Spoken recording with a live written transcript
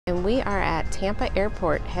And we are at Tampa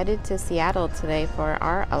Airport headed to Seattle today for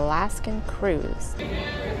our Alaskan cruise.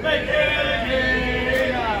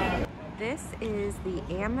 This is the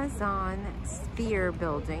Amazon Sphere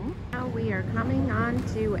building. Now we are coming on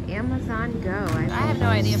to Amazon Go. I have no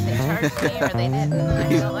idea if they charged me or they didn't. I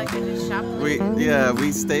felt like I just shoplifted.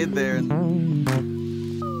 We stayed there.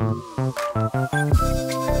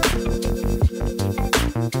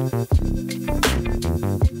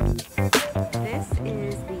 This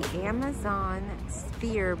is the Amazon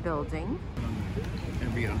Sphere building.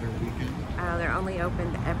 Every other weekend. They're only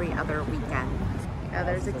opened every other weekend.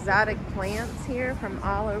 There's exotic plants here from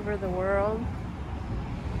all over the world.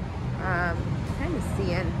 Kind of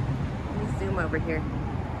see in. Let me zoom over here.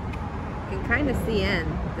 You can kind of see in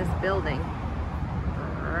this building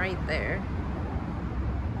right there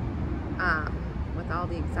with all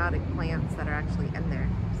the exotic plants that are actually in there.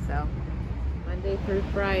 So Monday through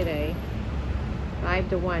Friday, 5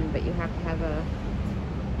 to 1, but you have to have a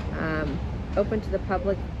open to the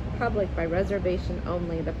public by reservation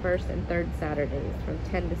only the first and third Saturdays from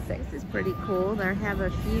 10 to 6. This is pretty cool. They have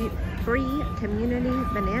a free community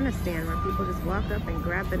banana stand where people just walk up and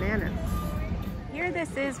grab bananas. Here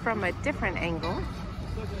this is from a different angle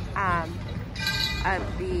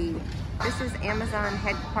this is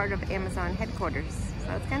part of Amazon headquarters.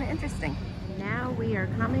 So it's kind of interesting. Now we are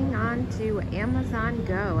coming on to Amazon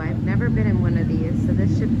Go. I've never been in one of these, so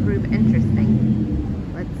this should prove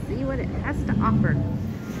interesting. Let's see what it has to offer.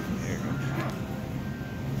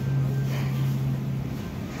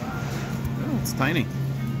 It's tiny.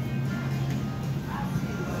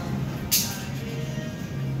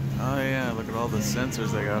 Oh yeah, look at all the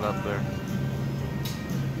sensors they got up there. Are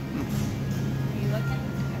you looking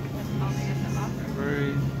at all they have to offer?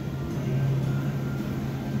 Very...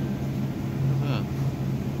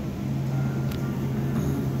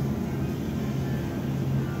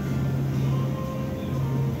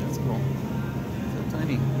 That's cool. So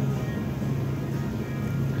tiny.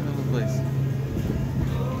 Tiny little place.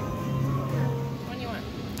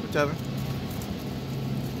 Whichever.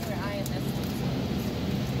 We're eyeing this one.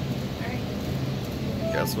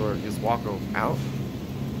 Alright. Guess we'll just walk out.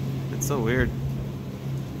 It's so weird.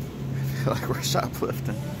 I feel like we're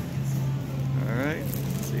shoplifting. Alright,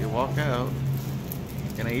 so you walk out.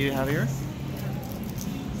 Can I eat it out here?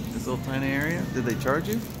 This little tiny area? Did they charge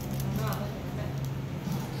you?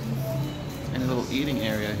 Tiny little eating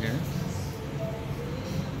area here.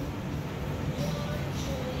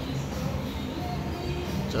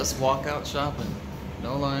 Just walk out shopping.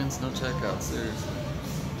 No lines, no checkouts, seriously.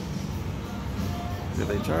 Did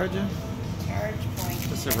they charge you? Charge point.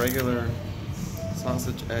 Just a regular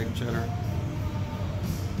sausage, egg, cheddar.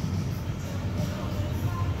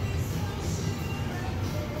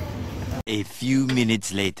 A few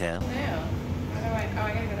minutes later. No. I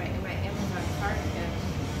gotta go to my Amazon cart again.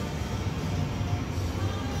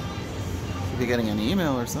 Should be getting an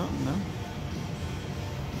email or something, no?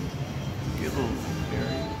 Get a little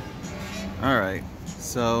area. Alright,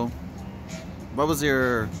 so what was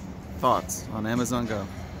your thoughts on Amazon Go?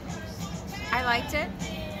 I liked it,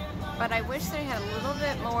 but I wish they had a little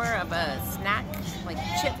bit more of a snack, like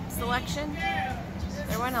chip selection.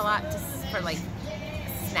 There wasn't a lot for like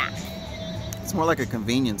snack. It's more like a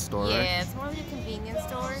convenience store, right? Yeah, it's more like a convenience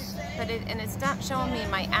store, but it's not showing me in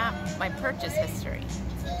my app my purchase history.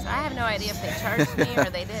 So I have no idea if they charged me or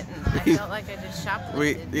they didn't. I felt like I just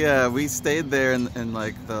shoplifted. We stayed there in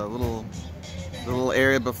like the little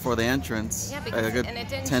area before the entrance. Yeah, because a good and it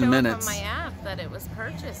didn't 10 show minutes. up on my app that it was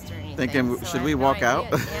purchased or anything. Thinking, so should I we have no walk out?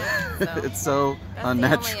 idea. Yeah, so It's so that's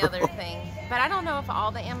unnatural. the only other thing. But I don't know if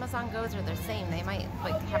all the Amazon Go's are the same. They might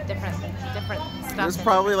like have different stuff. There's in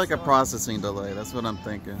probably different like a stores. processing delay. That's what I'm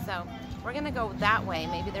thinking. So we're gonna go that way.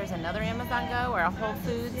 Maybe there's another Amazon Go or a Whole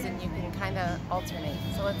Foods, and you can kind of alternate.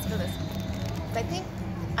 So let's go this way.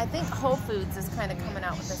 I think Whole Foods is kind of coming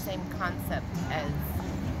out with the same concept as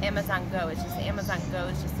Amazon Go. It's just Amazon Go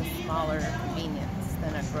is just a smaller convenience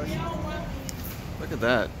than a grocery store. Look at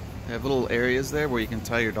that. They have little areas there where you can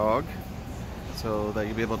tie your dog, so that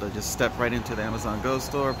you'll be able to just step right into the Amazon Go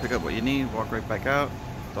store, pick up what you need, walk right back out.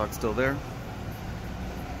 Dog's still there.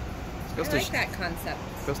 I like that concept.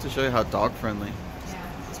 Goes to show you how dog friendly Yeah.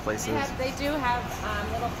 this place is. They do have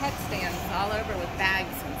little pet stands all over with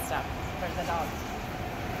bags and stuff for the dogs.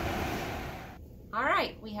 All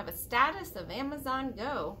right, we have a status of Amazon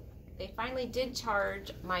Go. They finally did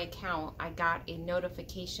charge my account. I got a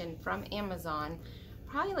notification from Amazon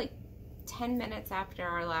probably like 10 minutes after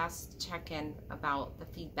our last check-in about the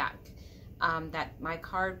feedback that my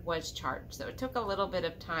card was charged. So it took a little bit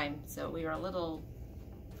of time. So we were a little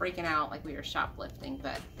freaking out like we were shoplifting,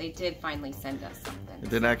 but they did finally send us something. It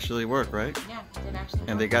did actually work, right? Yeah, it did actually work.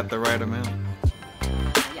 And they got the right amount.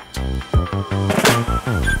 Yeah.